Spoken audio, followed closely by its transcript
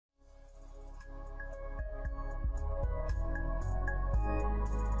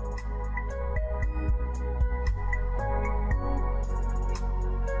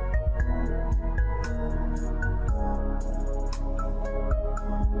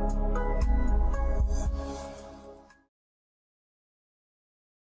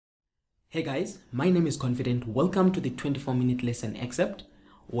Hey guys, my name is Confident. Welcome to the 24-minute lesson excerpt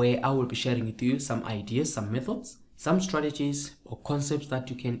where I will be sharing with you some ideas, some methods, some strategies or concepts that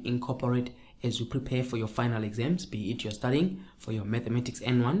you can incorporate as you prepare for your final exams, be it you're studying for your Mathematics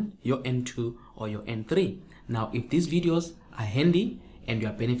N1, your N2 or your N3. Now, if these videos are handy and you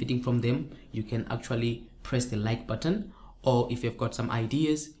are benefiting from them, you can actually press the like button, or if you've got some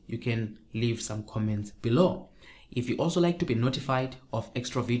ideas, you can leave some comments below. If you also like to be notified of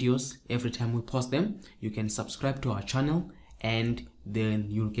extra videos every time we post them, you can subscribe to our channel and then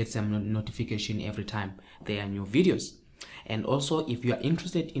you'll get some notification every time there are new videos. And also, if you are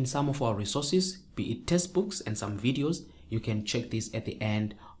interested in some of our resources, be it textbooks and some videos, you can check this at the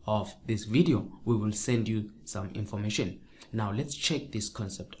end of this video. We will send you some information. Now let's check this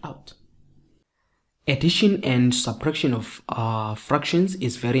concept out. Addition and subtraction of fractions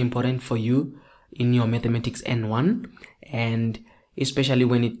is very important for you in your Mathematics N1, and especially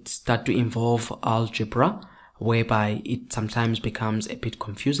when it starts to involve algebra, whereby it sometimes becomes a bit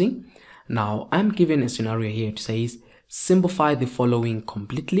confusing. Now I'm given a scenario here. It says simplify the following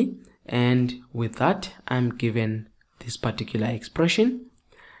completely, and with that I'm given this particular expression.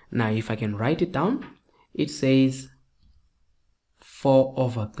 Now if I can write it down, it says 4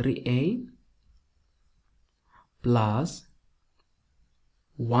 over 3a plus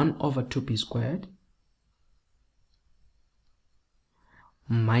 1 over 2b squared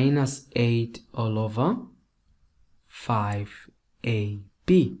minus 8 all over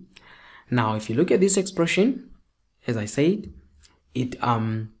 5ab. Now if you look at this expression, as I said, it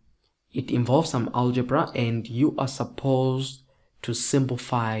involves some algebra and you are supposed to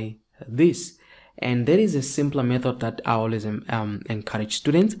simplify this. And there is a simpler method that I always encourage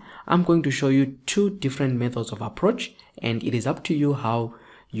students. I'm going to show you two different methods of approach, and it is up to you how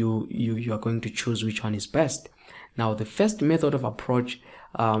you are going to choose which one is best. Now the first method of approach,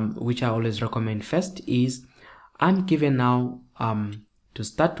 which I always recommend first, is I'm given now to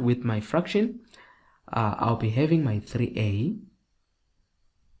start with my fraction. I'll be having my 3a,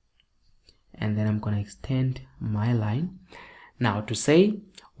 and then I'm going to extend my line. Now to say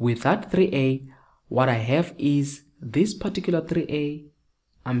with that 3a, what I have is this particular 3a,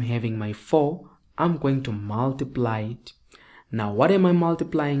 I'm having my 4, I'm going to multiply it. Now what am I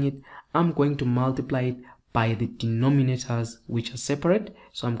multiplying it? I'm going to multiply it by the denominators which are separate.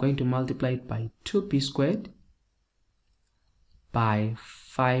 So I'm going to multiply it by 2b squared by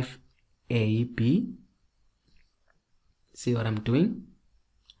 5ab. See what I'm doing?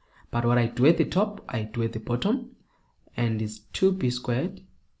 But what I do at the top, I do at the bottom, and it's 2b squared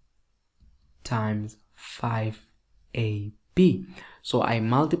times 5ab. So I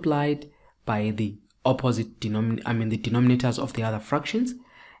multiplied by the opposite the denominators of the other fractions,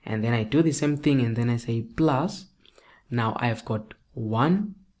 and then I do the same thing, and then I say plus. Now I've got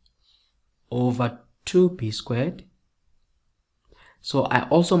 1 over 2b squared. So I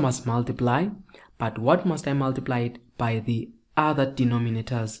also must multiply, but what must I multiply it by? The other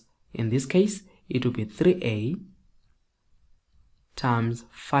denominators. In this case it will be 3a times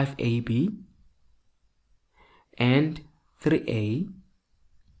 5ab and 3a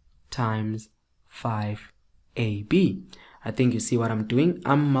times 5ab. I think you see what I'm doing.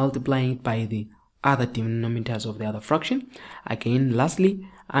 I'm multiplying it by the other denominators of the other fraction. Again, lastly,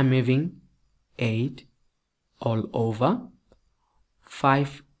 I'm having 8 all over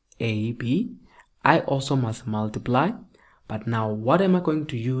 5ab. I also must multiply, but now what am I going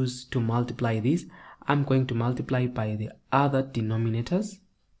to use to multiply this? I'm going to multiply by the other denominators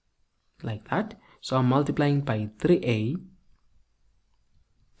like that. So I'm multiplying by 3a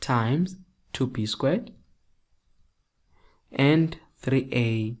times 2b squared and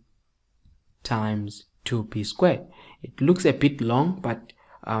 3a times 2b squared. It looks a bit long, but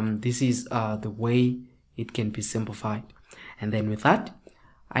this is the way it can be simplified. And then with that,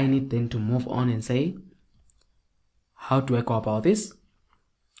 I need then to move on and say, how do I go about this?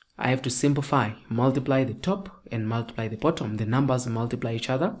 I have to simplify, multiply the top and multiply the bottom. The numbers multiply each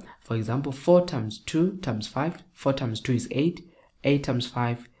other. For example, 4 times 2 times 5. 4 times 2 is 8. 8 times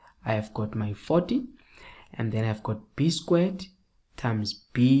 5, I have got my 40. And then I've got b squared times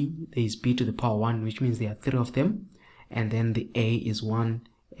b. There is b to the power 1, which means there are 3 of them. And then the a is 1.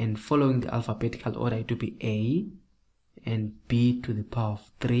 And following the alphabetical order, it will be a and b to the power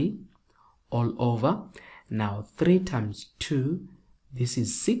of 3 all over. Now 3 times 2, this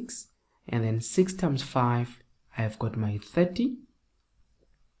is 6, and then 6 times 5, I have got my 30,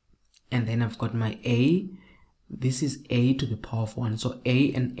 and then I've got my a, this is a to the power of 1, so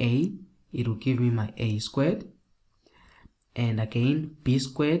a and a, it will give me my a squared, and again b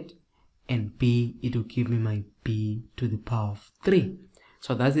squared and b, it will give me my b to the power of 3.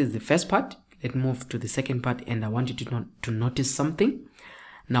 So that is the first part. Let's move to the second part, and I want you to notice something.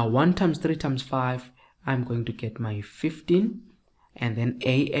 Now 1 times 3 times 5, I'm going to get my 15, and then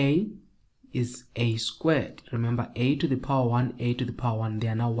AA is a squared. Remember, a to the power 1, a to the power 1, they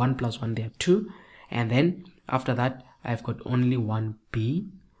are now 1 plus 1, they are 2, and then after that I've got only 1b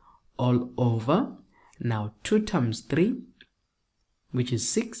all over. Now 2 times 3, which is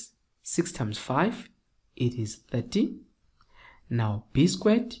 6, 6 times 5, it is 30. Now b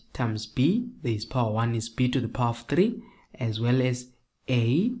squared times b, there is power 1 is b to the power of 3, as well as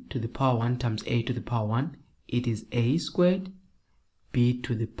a to the power 1 times a to the power 1, it is a squared b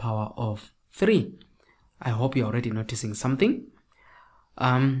to the power of 3. I hope you're already noticing something.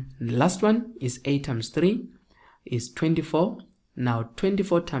 The last one is a times 3 is 24. Now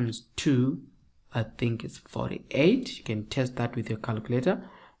 24 times 2, I think it's 48. You can test that with your calculator.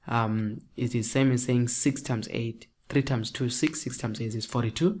 It is same as saying 6 times 8. 3 times 2, 6. 6 times 8 is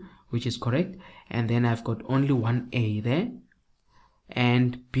 42, which is correct. And then I've got only one a there.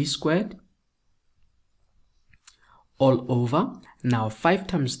 And b squared all over. Now 5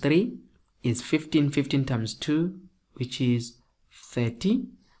 times 3 is 15. 15 times 2, which is 30.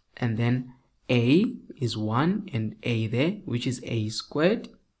 And then a is 1 and a there, which is a squared.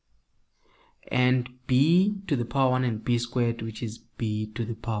 And b to the power 1 and b squared, which is b to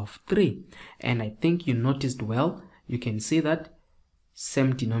the power of 3. And I think you noticed well, you can see that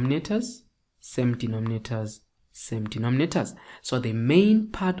same denominators, same denominators, same denominators. So the main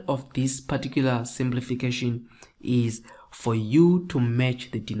part of this particular simplification is for you to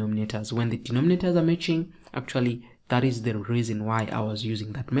match the denominators. When the denominators are matching, actually that is the reason why I was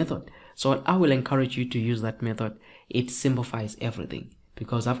using that method. So I will encourage you to use that method. It simplifies everything,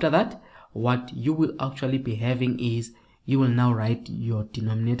 because after that, what you will actually be having is you will now write your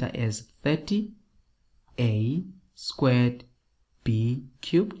denominator as 30a squared b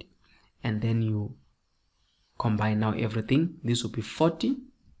cubed, and then you combine now everything. This will be 40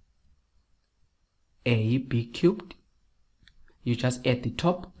 a b cubed. You just add the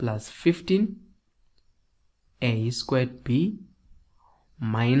top plus 15 a squared b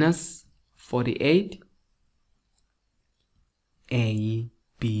minus 48 a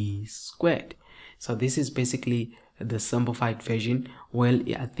b squared. So this is basically the simplified version. Well,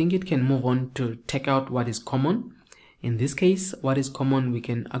 I think it can move on to take out what is common. In this case, what is common, we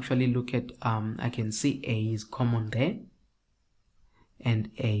can actually look at, I can see a is common there,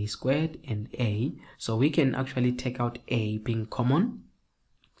 and a squared and a. So we can actually take out a being common.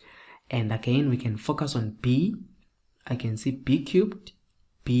 And again, we can focus on b. I can see b cubed,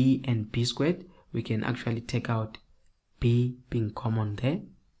 b and b squared. We can actually take out b being common there.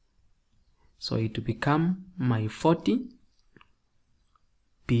 So it will become my 40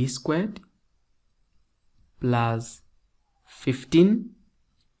 b squared plus 15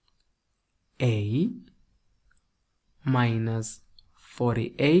 a minus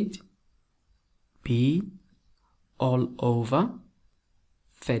 48 b all over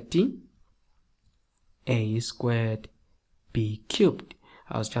 30 a squared b cubed.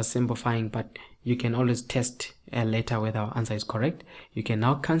 I was just simplifying, but you can always test later whether our answer is correct. You can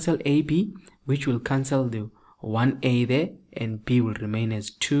now cancel ab, which will cancel the 1a there, and b will remain as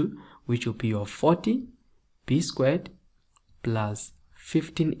 2, which will be your 40 b squared plus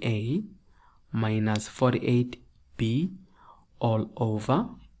 15a minus 48b all over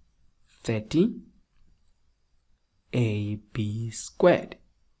 30 ab squared.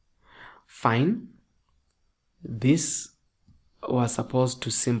 Fine. This was supposed to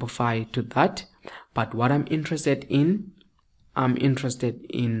simplify to that, but what I'm interested in,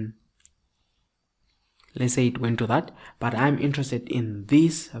 let's say it went to that, but I'm interested in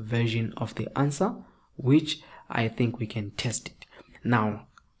this version of the answer, which I think we can test it. Now,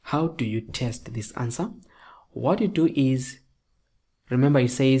 how do you test this answer? What you do is, remember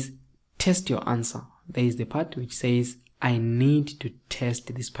it says test your answer. There is the part which says I need to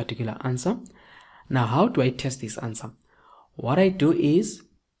test this particular answer. Now, how do I test this answer? What I do is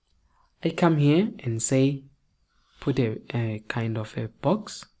I come here and say put a kind of a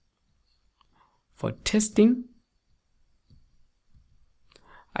box for testing.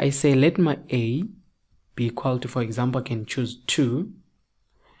 I say let my a be equal to, for example, I can choose 2,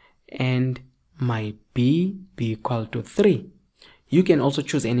 and my b be equal to 3. You can also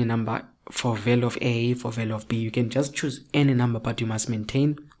choose any number for value of a, for value of b. You can just choose any number, but you must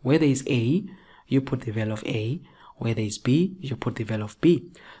maintain where there is a, you put the value of a. Where there is b, you put the value of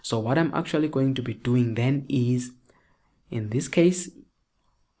b. So what I'm actually going to be doing then is, in this case,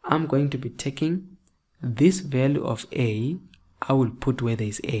 I'm going to be taking this value of a, I will put where there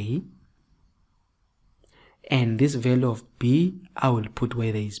is a, and this value of b I will put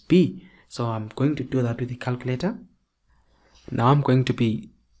where there is b. So I'm going to do that with the calculator. Now I'm going to be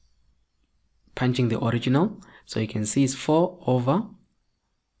punching the original, so you can see it's 4 over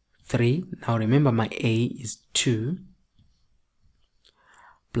 3. Now remember, my a is 2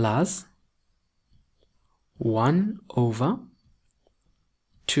 plus 1 over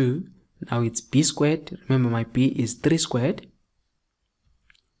 2. Now it's b squared. Remember, my b is 3 squared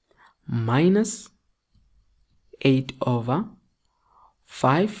minus 8 over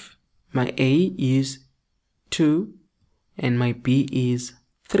 5. My a is 2 and my b is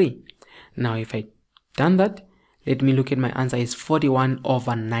 3. Now if I done that, let me look at my answer is 41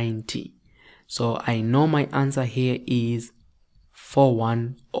 over 90. So I know my answer here is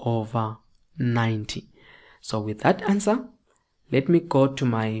 41 over 90. So with that answer, let me go to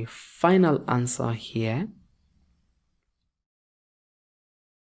my final answer here.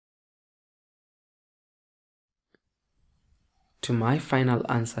 To my final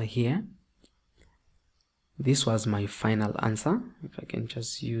answer here. This was my final answer. If I can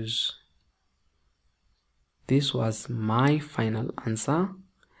just use, this was my final answer.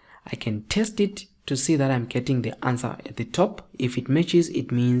 I can test it to see that I'm getting the answer at the top. If it matches,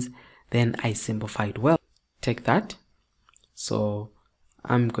 it means then I simplified well. Take that. So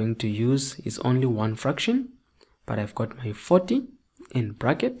I'm going to use, it's only one fraction, but I've got my 40 in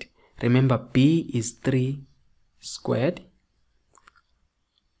bracket. Remember, b is 3 squared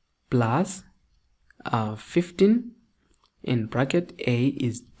plus 15 in bracket, a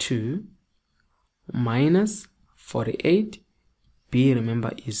is 2 minus 48, b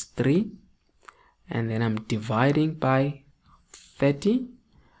remember is 3, and then I'm dividing by 30,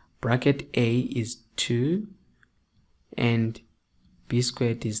 bracket a is 2 and b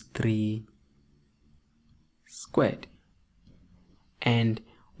squared is 3 squared. And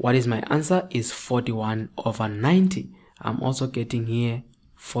what is my answer is 41 over 90. I'm also getting here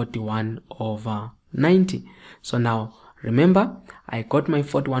 41 over 90. So now remember, I got my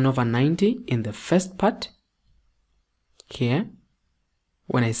 41 over 90 in the first part here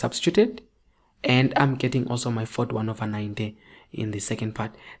when I substituted, and I'm getting also my 41 over 90 in the second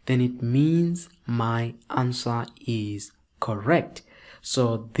part. Then it means my answer is correct.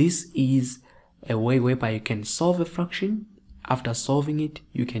 So this is a way whereby you can solve a fraction. After solving it,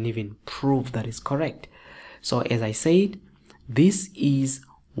 you can even prove that it's correct. So as I said, this is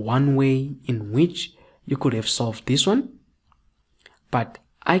one way in which you could have solved this one, but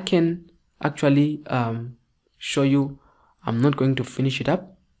I can actually show you. I'm not going to finish it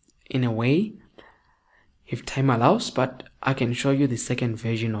up in a way if time allows, but I can show you the second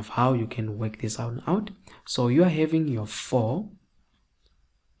version of how you can work this out. So you are having your 4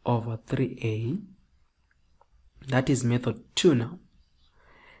 over 3a, that is method 2 now,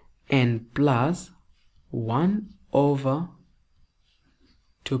 and plus 1 over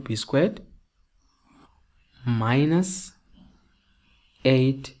 2b squared minus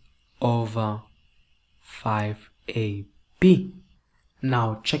 8 over 5ab.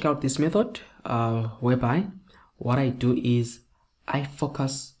 Now check out this method whereby what I do is I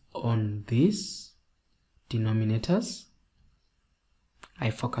focus on these denominators.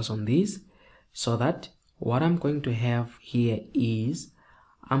 I focus on these so that what I'm going to have here is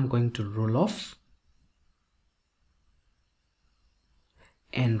I'm going to rule off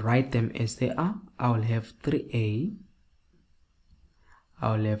and write them as they are. I will have 3a,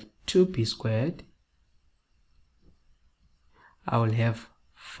 I will have 2b squared, I will have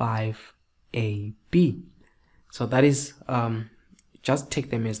 5ab. So that is just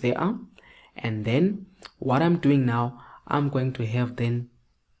take them as they are, and then what I'm doing now, I'm going to have then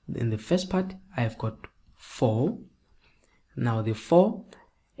in the first part I've got 4. Now the 4,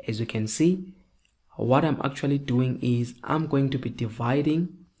 as you can see, what I'm actually doing is I'm going to be dividing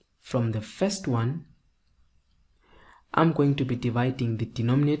from the first one. I'm going to be dividing the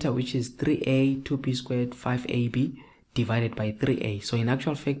denominator, which is 3a, 2b squared, 5ab, divided by 3a. So in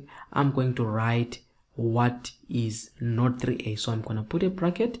actual fact, I'm going to write what is not 3a. So I'm going to put a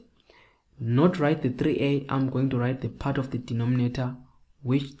bracket, not write the 3a. I'm going to write the part of the denominator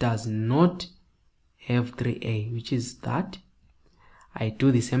which does not have 3a, which is that. I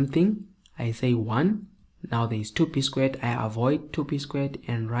do the same thing. I say 1. Now there is 2b squared. I avoid 2b squared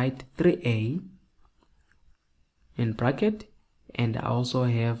and write 3a in bracket, and I also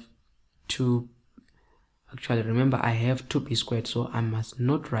have 2. Actually, remember, I have 2b squared, so I must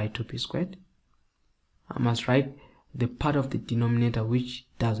not write 2b squared. I must write the part of the denominator which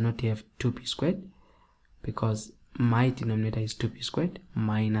does not have 2b squared, because my denominator is 2b squared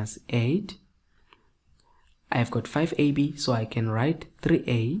minus 8. I've got 5ab, so I can write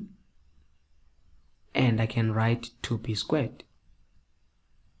 3a and I can write 2b squared.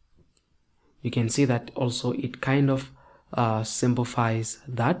 You can see that also it kind of simplifies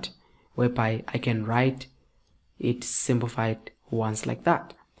that, whereby I can write it simplified once like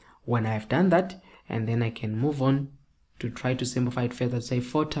that. When I have done that, and then I can move on to try to simplify it further, say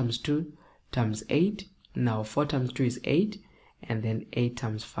 4 times 2 times 8. Now 4 times 2 is 8, and then 8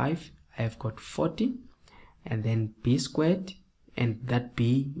 times 5, I have got 40, and then b squared, and that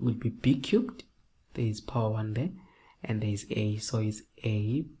b will be b cubed. There is power 1 there, and there is a, so it's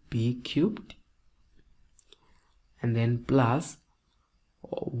a b cubed, and then plus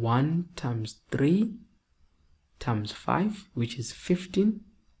 1 times 3 times 5, which is 15.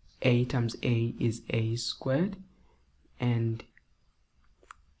 A times a is a squared, and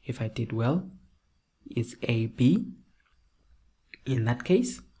if I did well, it's ab in that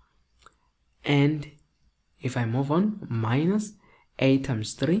case. And if I move on, minus a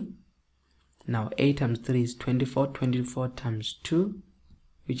times 3. Now a times 3 is 24. 24 times 2,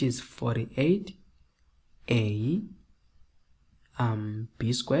 which is 48. A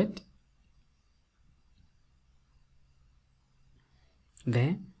b squared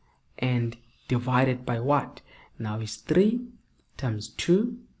there, and divided by what? Now is 3 times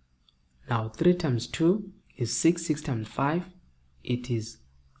 2. Now 3 times 2 is 6. 6 times 5, it is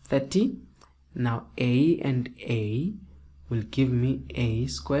 30. Now a and a will give me a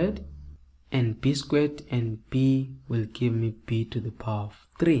squared, and b squared and b will give me b to the power of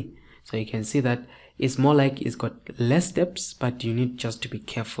 3. So you can see that it's more like it's got less steps, but you need just to be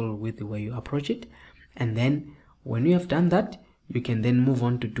careful with the way you approach it. And then when you have done that, you can then move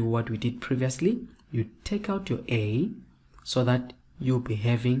on to do what we did previously. You take out your a, so that you'll be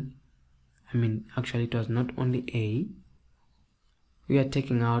having, actually it was not only a, we are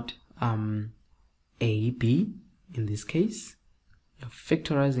taking out ab in this case. You're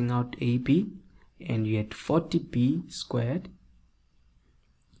factorizing out ab, and you get 40b squared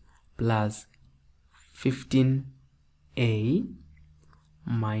plus 15a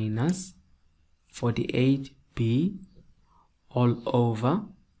minus 48b all over,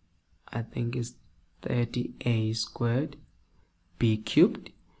 I think it's 30a squared b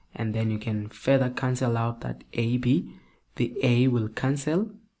cubed, and then you can further cancel out that ab. The a will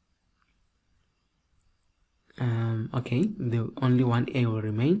cancel. Okay, the only one a will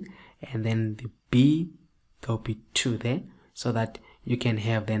remain, and then the b, there'll be 2 there, so that you can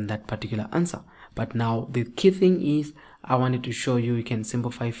have then that particular answer. But now the key thing is, I wanted to show you can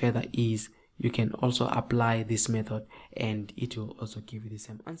simplify further, is you can also apply this method and it will also give you the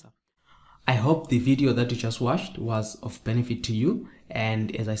same answer. I hope the video that you just watched was of benefit to you,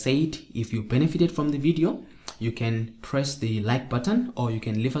 and as I said, if you benefited from the video, you can press the like button, or you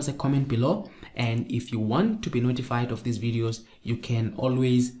can leave us a comment below. And if you want to be notified of these videos, you can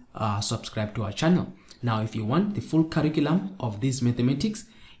always subscribe to our channel. Now, if you want the full curriculum of this mathematics,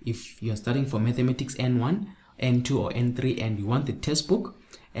 if you're studying for mathematics N1, N2 or N3, and you want the textbook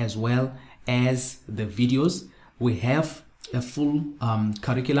as well as the videos, we have a full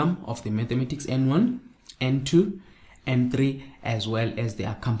curriculum of the mathematics N1, N2, N3, as well as the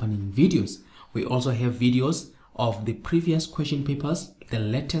accompanying videos. We also have videos of the previous question papers, the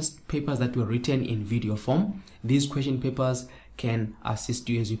latest papers that were written in video form. These question papers can assist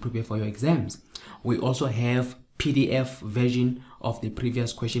you as you prepare for your exams. We also have PDF version of the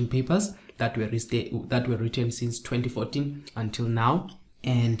previous question papers that were written since 2014 until now.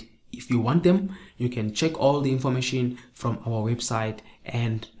 And if you want them, you can check all the information from our website,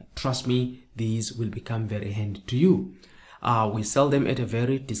 and trust me, these will become very handy to you. We sell them at a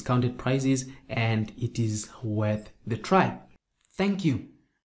very discounted prices, and it is worth the try. Thank you.